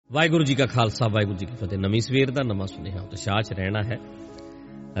ਵਾਹਿਗੁਰੂ ਜੀ ਕਾ ਖਾਲਸਾ, ਵਾਹਿਗੁਰੂ ਜੀ ਕੀ ਫਤਿਹ। ਨਵੀਂ ਸਵੇਰ ਦਾ ਨਵਾਂ ਸੁਨੇਹਾ। ਉਤਸ਼ਾਹ 'ਚ ਰਹਿਣਾ ਹੈ,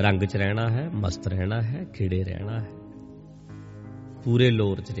 ਰੰਗ 'ਚ ਰਹਿਣਾ ਹੈ, ਮਸਤ ਰਹਿਣਾ ਹੈ, ਖਿੜੇ ਰਹਿਣਾ ਹੈ, ਪੂਰੇ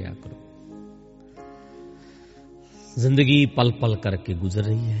ਲੋਰ 'ਚ ਰਿਹਾ ਕਰੋ। ਜ਼ਿੰਦਗੀ ਪਲ ਪਲ ਕਰਕੇ ਗੁਜ਼ਰ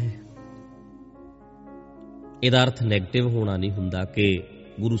ਰਹੀ ਹੈ। ਇਹਦਾ ਅਰਥ ਨੈਗੇਟਿਵ ਹੋਣਾ ਨਹੀਂ ਹੁੰਦਾ ਕਿ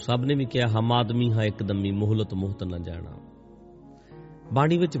ਗੁਰੂ ਸਾਹਿਬ ਨੇ ਵੀ ਕਿਹਾ, ਹਮ ਆਦਮੀ ਹਾਂ ਇੱਕਦਮੀ, ਮੁਹਲਤ ਮੁਹਤ ਨਾ ਜਾਣਾ।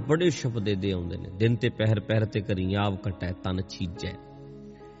 ਬਾਣੀ ਵਿੱਚ ਬੜੇ ਸ਼ਬਦ ਦੇ ਆਉਂਦੇ ਨੇ। ਦਿਨ ਤੇ ਪਹਿਰ, ਪਹਿਰ ਤੇ ਕਰੀ ਆਵ ਘਟੈ ਤਨ ਛੀਜੈ।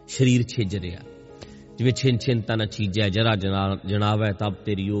 ਸਰੀਰ ਛਿਜ ਰਿਹਾ, ਜਿਵੇਂ ਛਿਨ ਛਿਨ ਤਨ ਛੀਜੈ, ਜਰਾ ਜਣਾਵੈ ਤਬ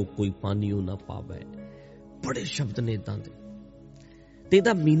ਤੇਰੀ ਉਹ ਕੋਈ ਪਾਣੀਓ ਨਾ ਪਾਵੈ। ਬੜੇ ਸ਼ਬਦ ਨੇ ਇੱਦਾਂ ਦੇ। ਤੇ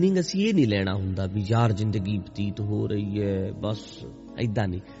ਇਹਦਾ ਮੀਨਿੰਗ ਅਸੀਂ ਇਹ ਨਹੀਂ ਲੈਣਾ ਹੁੰਦਾ ਵੀ ਯਾਰ ਜ਼ਿੰਦਗੀ ਬਤੀਤ ਹੋ ਰਹੀ ਹੈ, ਬਸ ਏਦਾਂ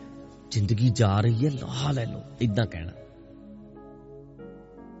ਨਹੀਂ। ਜ਼ਿੰਦਗੀ ਜਾ ਰਹੀ ਹੈ, ਲਾਹ ਲੈ ਲਓ, ਏਦਾਂ ਕਹਿਣਾ।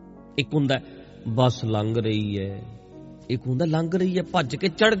 ਇੱਕ ਹੁੰਦਾ ਬੱਸ ਲੰਘ ਰਹੀ ਹੈ, ਇੱਕ ਹੁੰਦਾ ਲੰਘ ਰਹੀ ਹੈ ਭੱਜ ਕੇ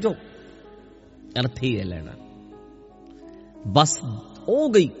ਚੜ ਜਾਓ। ਅਰਥ ਇਹ ਹੈ ਲੈਣਾ, ਬੱਸ ਹੋ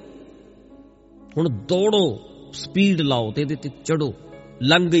ਗਈ, ਹੁਣ ਦੌੜੋ, ਸਪੀਡ ਲਾਓ ਤੇ ਇਹਦੇ ਤੇ ਚੜੋ।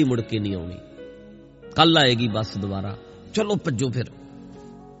 ਲੰਘ ਗਈ, ਮੁੜ ਕੇ ਨਹੀਂ ਆਉਣੀ, ਕੱਲ ਆਏਗੀ ਬੱਸ ਦੁਬਾਰਾ, ਚਲੋ ਭੱਜੋ ਫਿਰ।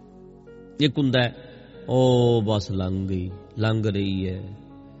 ਇੱਕ ਹੁੰਦਾ ਉਹ ਬੱਸ ਲੰਘ ਗਈ, ਲੰਘ ਰਹੀ ਹੈ,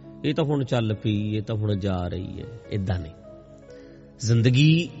 ਇਹ ਤਾਂ ਹੁਣ ਚੱਲ ਪਈ, ਇਹ ਤਾਂ ਹੁਣ ਜਾ ਰਹੀ ਹੈ। ਏਦਾਂ ਨਹੀਂ,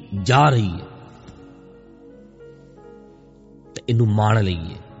 ਜ਼ਿੰਦਗੀ ਜਾ ਰਹੀ ਹੈ ਤੇ ਇਹਨੂੰ ਮਾਣ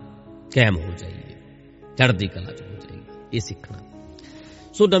ਲਈਏ, ਕਾਇਮ ਹੋ ਜਾਈਏ, ਚੜ੍ਹਦੀ ਕਲਾ 'ਚ ਹੋ ਜਾਈਏ। ਇਹ ਸਿੱਖਣਾ।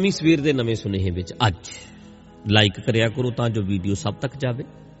 ਸੋ ਨਵੀਂ ਸਵੇਰ ਦੇ ਨਵੇਂ ਸੁਨੇਹੇ ਵਿੱਚ ਅੱਜ ਲਾਈਕ ਕਰਿਆ ਕਰੋ ਤਾਂ ਜੋ ਵੀਡੀਓ ਸਭ ਤੱਕ ਜਾਵੇ।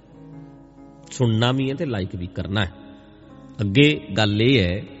 ਸੁਣਨਾ ਵੀ ਹੈ ਤੇ ਲਾਈਕ ਵੀ ਕਰਨਾ ਹੈ। ਅੱਗੇ ਗੱਲ ਇਹ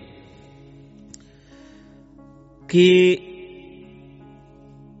ਹੈ ਕਿ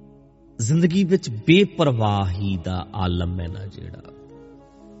ਜ਼ਿੰਦਗੀ ਵਿੱਚ ਬੇਪਰਵਾਹੀ ਦਾ ਆਲਮ ਹੈ ਨਾ ਜਿਹੜਾ,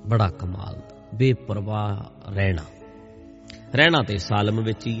 ਬੜਾ ਕਮਾਲ ਦਾ। ਬੇਪਰਵਾਹ ਰਹਿਣਾ ਤੇ ਇਸ ਆਲਮ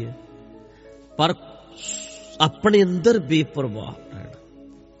ਵਿੱਚ ਹੀ ਹੈ, ਪਰ ਆਪਣੇ ਅੰਦਰ ਬੇਪਰਵਾਹ ਰਹਿਣਾ,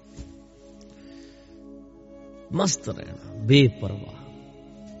 ਮਸਤ ਰਹਿਣਾ, ਬੇਪਰਵਾਹ।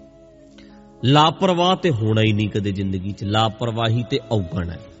 ਲਾਪਰਵਾਹ ਤੇ ਹੋਣਾ ਹੀ ਨਹੀਂ ਕਦੇ ਜ਼ਿੰਦਗੀ 'ਚ। ਲਾਪਰਵਾਹੀ ਤੇ ਔਗਣ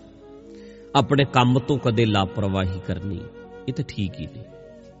ਹੈ। ਆਪਣੇ ਕੰਮ ਤੋਂ ਕਦੇ ਲਾਪਰਵਾਹੀ ਕਰਨੀ, ਇਹ ਤਾਂ ਠੀਕ ਹੀ ਨਹੀਂ।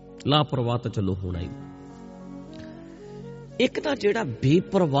 ਲਾਪਰਵਾਹ ਤਾਂ ਚਲੋ ਹੋਣਾ ਹੀ ਨਹੀਂ। ਇੱਕ ਤਾਂ ਜਿਹੜਾ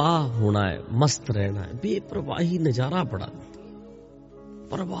ਬੇਪਰਵਾਹ ਹੋਣਾ ਹੈ, ਮਸਤ ਰਹਿਣਾ ਹੈ। ਬੇਪਰਵਾਹੀ ਨਜ਼ਾਰਾ ਬੜਾ ਦਿੰਦੀ।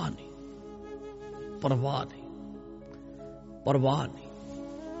 ਪਰਵਾਹ ਨਹੀਂ, ਪਰਵਾਹ ਨਹੀਂ, ਪਰਵਾਹ ਨਹੀਂ।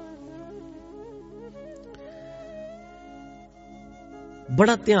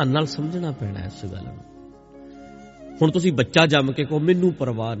 ਬੜਾ ਧਿਆਨ ਨਾਲ ਸਮਝਣਾ ਪੈਣਾ ਇਸ ਗੱਲ ਨੂੰ। ਹੁਣ ਤੁਸੀਂ ਬੱਚਾ ਜੰਮ ਕੇ ਕਹੋ ਮੈਨੂੰ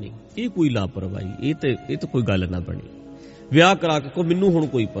ਪਰਵਾਹ ਨਹੀਂ, ਇਹ ਕੋਈ ਲਾਪਰਵਾਹੀ, ਇਹ ਤਾਂ ਕੋਈ ਗੱਲ ਨਾ ਬਣੀ। ਵਿਆਹ ਕਰਾ ਕੇ ਕਹੋ ਮੈਨੂੰ ਹੁਣ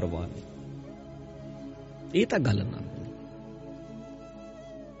ਕੋਈ ਪਰਵਾਹ ਨਹੀਂ, ਇਹ ਤਾਂ ਗੱਲ ਨਾ ਬਣੀ।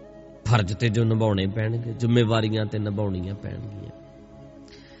 ਫਰਜ਼ ਤੇ ਜੋ ਨਿਭਾਉਣੇ ਪੈਣਗੇ, ਜ਼ਿੰਮੇਵਾਰੀਆਂ ਤੇ ਨਿਭਾਉਣੀਆਂ ਪੈਣਗੀਆਂ।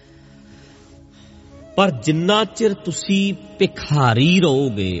 ਪਰ ਜਿੰਨਾ ਚਿਰ ਤੁਸੀਂ ਭਿਖਾਰੀ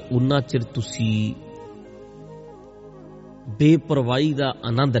ਰਹੋਗੇ, ਉਨਾ ਚਿਰ ਤੁਸੀਂ ਬੇਪਰਵਾਹੀ ਦਾ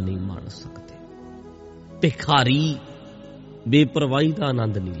ਆਨੰਦ ਨਹੀਂ ਮਾਣ ਸਕਦੇ। ਭਿਖਾਰੀ ਬੇਪਰਵਾਹੀ ਦਾ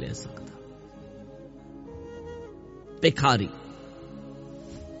ਆਨੰਦ ਨਹੀਂ ਲੈ ਸਕਦਾ। ਭਿਖਾਰੀ,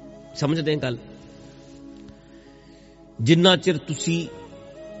 ਸਮਝਦੇ ਗੱਲ? ਜਿੰਨਾ ਚਿਰ ਤੁਸੀਂ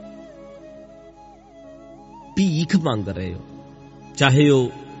ਭੀਖ ਮੰਗ ਰਹੇ ਹੋ, ਚਾਹੇ ਉਹ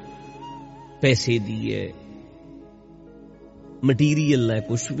ਪੈਸੇ ਦੀ ਹੈ, ਮਟੀਰੀਅਲ ਹੈ,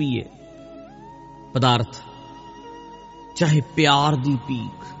 ਕੁਛ ਵੀ ਹੈ, ਪਦਾਰਥ, ਚਾਹੇ ਪਿਆਰ ਦੀ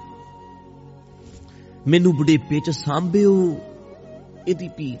ਭੀਖ, ਮੈਨੂੰ ਬੁਢੇਪੇ 'ਚ ਸਾਂਭਿਓ, ਇਹਦੀ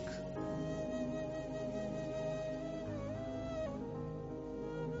ਭੀਖ।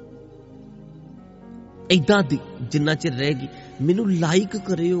 ਏਦਾਂ ਦੀ ਜਿੰਨਾ ਚਿਰ ਰਹੇਗੀ। ਮੈਨੂੰ ਲਾਈਕ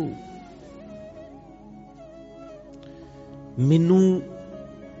ਕਰਿਓ, ਮੈਨੂੰ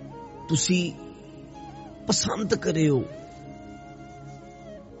ਤੁਸੀਂ ਪਸੰਦ ਕਰਿਓ।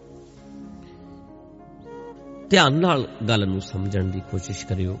 ਧਿਆਨ ਨਾਲ ਗੱਲ ਨੂੰ ਸਮਝਣ ਦੀ ਕੋਸ਼ਿਸ਼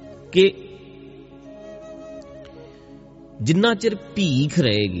ਕਰਿਓ ਕਿ ਜਿੰਨਾ ਚਿਰ ਭੀਖ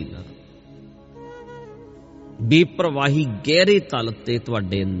ਰਹੇਗੀ ਨਾ, ਬੇਪਰਵਾਹੀ ਗਹਿਰੇ ਤਲ ਤੇ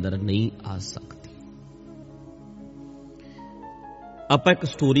ਤੁਹਾਡੇ ਅੰਦਰ ਨਹੀਂ ਆ ਸਕਦੀ। ਆਪਾਂ ਇੱਕ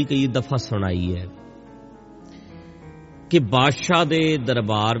ਸਟੋਰੀ ਕਈ ਦਫਾ ਸੁਣਾਈ ਹੈ ਕਿ ਬਾਦਸ਼ਾਹ ਦੇ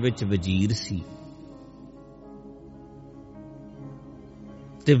ਦਰਬਾਰ ਵਿੱਚ ਵਜ਼ੀਰ ਸੀ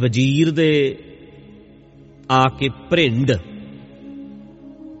ਤੇ ਵਜ਼ੀਰ ਦੇ ਆ ਕੇ ਭਰਿੰਡ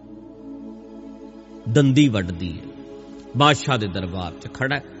ਦੰਦੀ ਵੱਢਦੀ ਹੈ। ਬਾਦਸ਼ਾਹ ਦੇ ਦਰਬਾਰ 'ਚ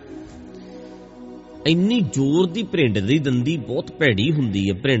ਖੜਾ, ਇੰਨੀ ਜ਼ੋਰ ਦੀ ਭਰਿੰਡ ਦੀ ਦੰਦੀ, ਬਹੁਤ ਭੈੜੀ ਹੁੰਦੀ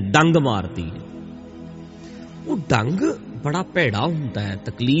ਹੈ ਭਰਿੰਡ, ਡੰਗ ਮਾਰਦੀ ਹੈ। ਉਹ ਡੰਗ ਬੜਾ ਭੈੜਾ ਹੁੰਦਾ ਹੈ,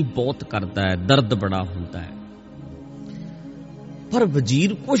 ਤਕਲੀਫ ਬਹੁਤ ਕਰਦਾ ਹੈ, ਦਰਦ ਬੜਾ ਹੁੰਦਾ ਹੈ। ਪਰ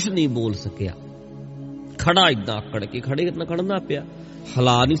ਵਜ਼ੀਰ ਕੁਛ ਨਹੀਂ ਬੋਲ ਸਕਿਆ, ਖੜਾ ਏਦਾਂ ਆਕੜ ਕੇ, ਖੜਨਾ ਪਿਆ।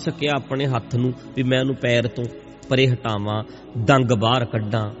 ਹਿਲਾ ਨਹੀਂ ਸਕਿਆ ਆਪਣੇ ਹੱਥ ਨੂੰ ਵੀ ਮੈਂ ਉਹਨੂੰ ਪੈਰ ਤੋਂ ਪਰੇ ਹਟਾਵਾਂ, ਡੰਗ ਬਾਹਰ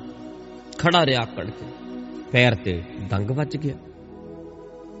ਕੱਢਾਂ। ਖੜਾ ਰਿਹਾ ਆਕੜ ਕੇ, ਪੈਰ ਤੇ ਡੰਗ ਵੱਜ ਗਿਆ।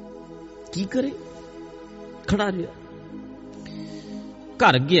 ਕੀ ਕਰੇ? ਖੜਾ ਰਿਹਾ।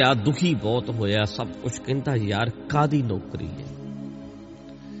 ਘਰ ਗਿਆ, ਦੁਖੀ ਬਹੁਤ ਹੋਇਆ, ਸਭ ਕੁਝ ਕਹਿੰਦਾ ਯਾਰ ਕਾਹਦੀ ਨੌਕਰੀ ਹੈ,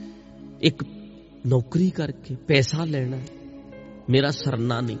 ਇੱਕ ਨੌਕਰੀ ਕਰਕੇ ਪੈਸਾ ਲੈਣਾ, ਮੇਰਾ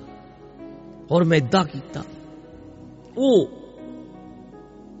ਸਰਨਾ ਨਹੀਂ। ਔਰ ਮੈਂ ਏਦਾਂ ਕੀਤਾ। ਉਹ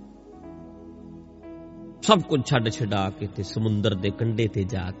ਸਭ ਕੁਝ ਛੱਡ ਛਡਾ ਕੇ ਤੇ ਸਮੁੰਦਰ ਦੇ ਕੰਢੇ ਤੇ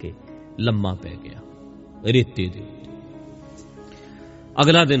ਜਾ ਕੇ ਲੰਮਾ ਪੈ ਗਿਆ ਰੇਤੇ ਦੇ ਉੱਤੇ।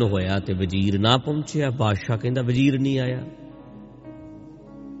 ਅਗਲਾ ਦਿਨ ਹੋਇਆ ਤੇ ਵਜ਼ੀਰ ਨਾ ਪਹੁੰਚਿਆ। ਬਾਦਸ਼ਾਹ ਕਹਿੰਦਾ ਵਜ਼ੀਰ ਨਹੀਂ ਆਇਆ।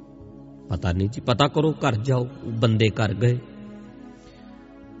 ਪਤਾ ਨਹੀਂ ਜੀ, ਪਤਾ ਕਰੋ, ਘਰ ਜਾਓ। ਬੰਦੇ ਘਰ ਗਏ।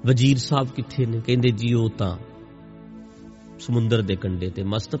 ਵਜ਼ੀਰ ਸਾਹਿਬ ਕਿੱਥੇ ਨੇ? ਕਹਿੰਦੇ ਜੀ ਉਹ ਤਾਂ ਸਮੁੰਦਰ ਦੇ ਕੰਢੇ ਤੇ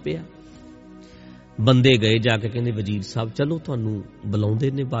ਮਸਤ ਪਿਆ। ਬੰਦੇ ਗਏ, ਜਾ ਕੇ ਕਹਿੰਦੇ ਵਜ਼ੀਰ ਸਾਹਿਬ ਚਲੋ ਤੁਹਾਨੂੰ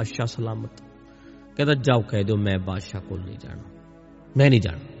ਬੁਲਾਉਂਦੇ ਨੇ ਬਾਦਸ਼ਾਹ ਸਲਾਮਤ। ਕਹਿੰਦਾ ਜਾਓ ਕਹਿ ਦਿਓ ਮੈਂ ਬਾਦਸ਼ਾਹ ਕੋਲ ਨਹੀਂ ਜਾਣਾ, ਮੈਂ ਨਹੀਂ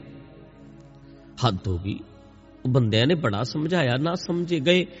ਜਾਣਾ। ਹੱਦ ਹੋ ਗਈ। ਉਹ ਬੰਦਿਆਂ ਨੇ ਬੜਾ ਸਮਝਾਇਆ, ਨਾ ਸਮਝੇ।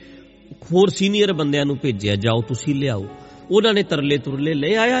 ਗਏ ਹੋਰ ਸੀਨੀਅਰ ਬੰਦਿਆਂ ਨੂੰ ਭੇਜਿਆ, ਜਾਓ ਤੁਸੀਂ ਲਿਆਓ। ਉਹਨਾਂ ਨੇ ਤਰਲੇ ਤੁਰਲੇ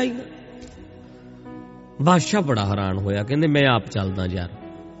ਲੈ ਆਇਆ ਹੀ। ਬਾਦਸ਼ਾਹ ਬੜਾ ਹੈਰਾਨ ਹੋਇਆ, ਕਹਿੰਦੇ ਮੈਂ ਆਪ ਚੱਲਦਾ ਯਾਰ।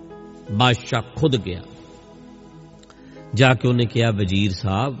 ਬਾਦਸ਼ਾਹ ਖੁਦ ਗਿਆ। ਜਾ ਕੇ ਉਹਨੇ ਕਿਹਾ ਵਜ਼ੀਰ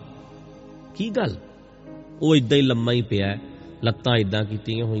ਸਾਹਿਬ ਕੀ ਗੱਲ? ਉਹ ਇਦਾਂ ਹੀ ਲੰਮਾ ਹੀ ਪਿਆ, ਲੱਤਾਂ ਇਦਾਂ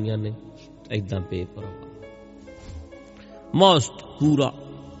ਕੀਤੀਆਂ ਹੋਈਆਂ ਨੇ, ਇਦਾਂ ਬੇਪਰਵਾਹ ਮਸਤ ਪੂਰਾ,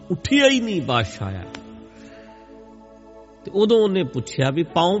 ਉੱਠਿਆ ਹੀ ਨਹੀਂ। ਬਾਦਸ਼ਾਹ ਆਇਆ ਤੇ ਉਦੋਂ ਉਹਨੇ ਪੁੱਛਿਆ ਵੀ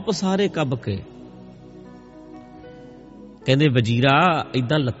ਪਾਉ ਪਸਾਰੇ ਕਬ ਕੇ? ਕਹਿੰਦੇ ਵਜ਼ੀਰਾ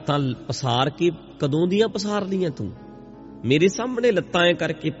ਇਦਾਂ ਲੱਤਾਂ ਪਸਾਰ ਕੇ ਕਦੋਂ ਦੀਆਂ ਪਸਾਰ ਲੀਆਂ ਤੂੰ? ਮੇਰੇ ਸਾਹਮਣੇ ਲੱਤਾਂ ਐ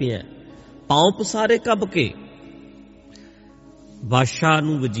ਕਰਕੇ ਪਿਆ, ਪਾਉ ਪਸਾਰੇ ਕਬ ਕੇ? ਬਾਦਸ਼ਾਹ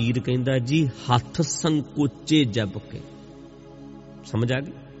ਨੂੰ ਵਜ਼ੀਰ ਕਹਿੰਦਾ ਜੀ ਹੱਥ ਸੰਕੋਚੇ ਜਬ ਕੇ। ਸਮਝ ਆ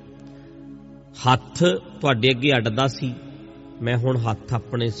ਗਈ? ਹੱਥ ਤੁਹਾਡੇ ਅੱਗੇ ਅੱਡਦਾ ਸੀ, ਮੈਂ ਹੁਣ ਹੱਥ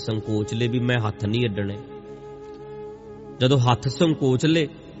ਆਪਣੇ ਸੰਕੋਚ ਲਏ ਵੀ ਮੈਂ ਹੱਥ ਨਹੀਂ ਅੱਡਣੇ। ਜਦੋਂ ਹੱਥ ਸੰਕੋਚ ਲਏ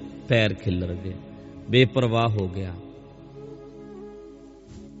ਪੈਰ ਖਿੱਲਰ ਗਏ, ਬੇਪਰਵਾਹ ਹੋ ਗਿਆ।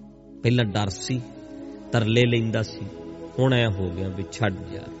 ਪਹਿਲਾਂ ਡਰ ਸੀ, ਤਰਲੇ ਲੈਂਦਾ ਸੀ, ਹੁਣ ਐ ਹੋ ਗਿਆ ਵੀ ਛੱਡ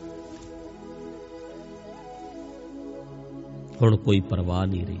ਯਾਰ, ਹੁਣ ਕੋਈ ਪਰਵਾਹ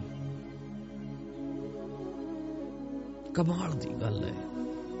ਨਹੀਂ ਰਹੀ। ਕਮਾਲ ਦੀ ਗੱਲ ਹੈ,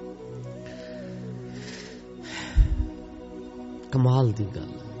 ਕਮਾਲ ਦੀ ਗੱਲ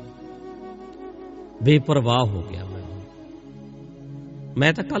ਹੈ। ਬੇਪਰਵਾਹ ਹੋ ਗਿਆ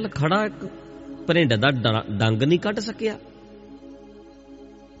ਮੈਂ ਤਾਂ ਕੱਲ ਖੜਾ ਇੱਕ ਭਰਿੰਡ ਦਾ ਡੰਗ ਨਹੀਂ ਕੱਢ ਸਕਿਆ।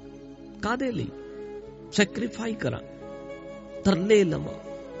 ਕਾਹਦੇ ਲਈ ਸੈਕਰੀਫਾਈ ਕਰਾਂ, ਤਰਲੇ ਲਵਾਂ?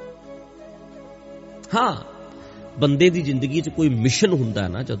 ਹਾਂ, ਬੰਦੇ ਦੀ ਜ਼ਿੰਦਗੀ 'ਚ ਕੋਈ ਮਿਸ਼ਨ ਹੁੰਦਾ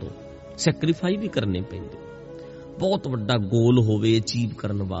ਨਾ, ਜਦੋਂ ਸੈਕਰੀਫਾਈ ਵੀ ਕਰਨੇ ਪੈਂਦੇ। ਬਹੁਤ ਵੱਡਾ ਗੋਲ ਹੋਵੇ ਅਚੀਵ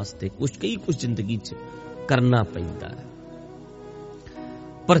ਕਰਨ ਵਾਸਤੇ ਕਈ ਕੁਝ ਜ਼ਿੰਦਗੀ 'ਚ ਕਰਨਾ ਪੈਂਦਾ ਹੈ।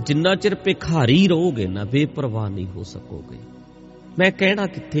 ਪਰ ਜਿੰਨਾ ਚਿਰ ਭਿਖਾਰੀ ਰਹੋਗੇ ਨਾ, ਬੇਪਰਵਾਹ ਨਹੀਂ ਹੋ ਸਕੋਗੇ। ਮੈਂ ਕਹਿਣਾ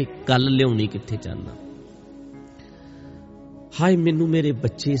ਕਿੱਥੇ, ਗੱਲ ਲਿਆਉਣੀ ਕਿੱਥੇ ਚਾਹੁੰਦਾ। ਹਾਏ ਮੈਨੂੰ ਮੇਰੇ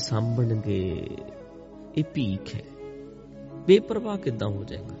ਬੱਚੇ ਸਾਂਭਣਗੇ, ਇਹ ਭੀਖ ਹੈ। ਬੇਪਰਵਾਹ ਕਿੱਦਾਂ ਹੋ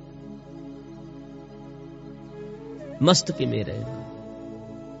ਜਾਏਗਾ? ਮਸਤ ਕਿਵੇਂ ਰਹੇਗਾ?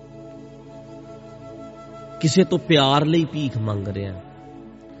 ਕਿਸੇ ਤੋਂ ਪਿਆਰ ਲਈ ਭੀਖ ਮੰਗ ਰਿਹਾ,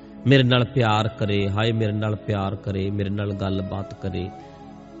 ਮੇਰੇ ਨਾਲ ਪਿਆਰ ਕਰੇ, ਹਾਏ ਮੇਰੇ ਨਾਲ ਪਿਆਰ ਕਰੇ, ਮੇਰੇ ਨਾਲ ਗੱਲਬਾਤ ਕਰੇ,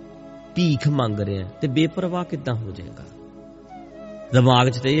 ਭੀਖ ਮੰਗ ਰਿਹਾ ਤੇ ਬੇਪਰਵਾਹ ਕਿੱਦਾਂ ਹੋ ਜਾਏਗਾ? ਦਿਮਾਗ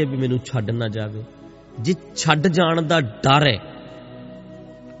 'ਚ ਤਾਂ ਇਹ ਹੈ ਵੀ ਮੈਨੂੰ ਛੱਡ ਨਾ ਜਾਵੇ। ਜੇ ਛੱਡ ਜਾਣ ਦਾ ਡਰ ਹੈ,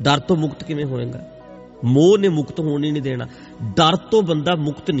 ਡਰ ਤੋਂ ਮੁਕਤ ਕਿਵੇਂ ਹੋਏਗਾ? ਮੋਹ ਨੇ ਮੁਕਤ ਹੋਣ ਹੀ ਨਹੀਂ ਦੇਣਾ। ਡਰ ਤੋਂ ਬੰਦਾ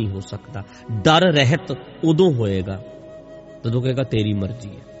ਮੁਕਤ ਨਹੀਂ ਹੋ ਸਕਦਾ। ਡਰ ਰਹਿਤ ਉਦੋਂ ਹੋਏਗਾ ਜਦੋਂ ਕਹੇਗਾ ਤੇਰੀ ਮਰਜ਼ੀ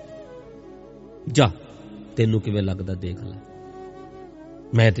ਹੈ, ਜਾ ਤੈਨੂੰ ਕਿਵੇਂ ਲੱਗਦਾ ਦੇਖ ਲੈ,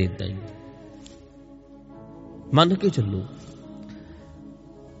 ਮੈਂ ਤੇ ਏਦਾਂ ਹੀ। ਮੰਨ ਕੇ ਚੱਲੋ,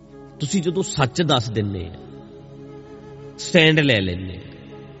 ਤੁਸੀਂ ਜਦੋਂ ਸੱਚ ਦੱਸ ਦਿੰਦੇ ਆ, ਸਟੈਂਡ ਲੈ ਲੈਂਦੇ ਆ।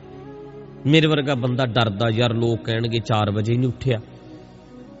 ਮੇਰੇ ਵਰਗਾ ਬੰਦਾ ਡਰਦਾ, ਯਾਰ ਲੋਕ ਕਹਿਣਗੇ 4 ਵਜੇ ਨਹੀਂ ਉੱਠਿਆ,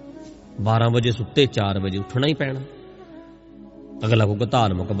 12 ਵਜੇ ਸੁੱਤੇ, 4 ਵਜੇ ਉੱਠਣਾ ਹੀ ਪੈਣਾ। ਅਗਲਾ ਕਹੂਗਾ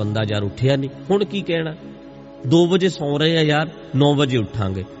ਧਾਰਮਿਕ ਬੰਦਾ, ਯਾਰ ਉੱਠਿਆ ਨਹੀਂ, ਹੁਣ ਕੀ ਕਹਿਣਾ? 2 ਵਜੇ ਸੌਂ ਰਹੇ ਆ ਯਾਰ, 9 ਵਜੇ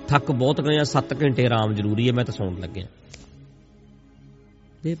ਉੱਠਾਂਗੇ, ਥੱਕ ਬਹੁਤ ਗਏ ਆ, 7 ਘੰਟੇ ਆਰਾਮ ਜ਼ਰੂਰੀ ਹੈ, ਮੈਂ ਤਾਂ ਸੌਣ ਲੱਗਿਆ।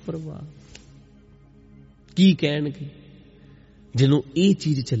 ਬੇਪਰਵਾਹ। ਕੀ ਕਹਿਣਗੇ? ਜਿਹਨੂੰ ਇਹ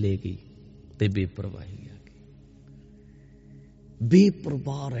ਚੀਜ਼ ਚਲੇ ਗਈ ਤੇ ਬੇਪਰਵਾਹੀ ਆ ਗਈ।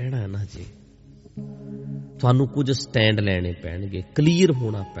 ਬੇਪਰਵਾਹ ਰਹਿਣਾ ਨਾ ਜੀ, ਤੁਹਾਨੂੰ ਕੁਝ ਸਟੈਂਡ ਲੈਣੇ ਪੈਣਗੇ, ਕਲੀਅਰ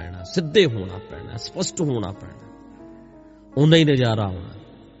ਹੋਣਾ ਪੈਣਾ, ਸਿੱਧੇ ਹੋਣਾ ਪੈਣਾ, ਸਪਸ਼ਟ ਹੋਣਾ ਪੈਣਾ। ਉਨਾ ਹੀ ਨਜ਼ਾਰਾ ਆਉਣਾ,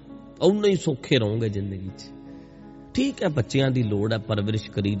 ਉਨਾ ਹੀ ਸੌਖੇ ਰਹੋਗੇ ਜ਼ਿੰਦਗੀ 'ਚ। ਠੀਕ ਹੈ, ਬੱਚਿਆਂ ਦੀ ਲੋੜ ਹੈ, ਪਰਵਰਿਸ਼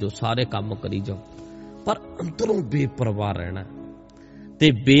ਕਰੀ ਜਾਓ, ਸਾਰੇ ਕੰਮ ਕਰੀ ਜਾਓ, ਪਰ ਅੰਦਰੋਂ ਬੇਪਰਵਾਹ ਰਹਿਣਾ। ਤੇ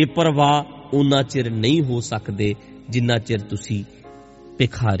ਬੇਪਰਵਾਹ ਉਨਾ ਚਿਰ ਨਹੀਂ ਹੋ ਸਕਦੇ ਜਿੰਨਾ ਚਿਰ ਤੁਸੀਂ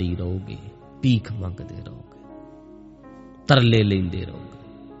ਭਿਖਾਰੀ ਰਹੋਗੇ, ਭੀਖ ਮੰਗਦੇ ਰਹੋਗੇ, ਤਰਲੇ ਲੈਂਦੇ ਰਹੋਗੇ।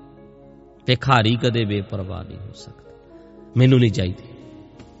 ਭਿਖਾਰੀ ਕਦੇ ਬੇਪਰਵਾਹ ਨਹੀਂ ਹੋ ਸਕਦਾ। ਮੈਨੂੰ ਨਹੀਂ ਚਾਹੀਦੀ,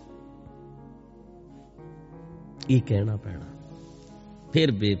 ਇਹ ਕਹਿਣਾ ਪੈਣਾ,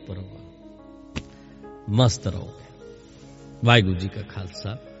 ਫਿਰ ਬੇਪਰਵਾਹ ਮਸਤ ਰਹੋਗੇ। ਵਾਹਿਗੁਰੂ ਜੀ ਕਾ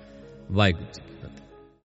ਖਾਲਸਾ, ਵਾਹਿਗੁਰੂ ਜੀ ਕੀ ਫਤਿਹ।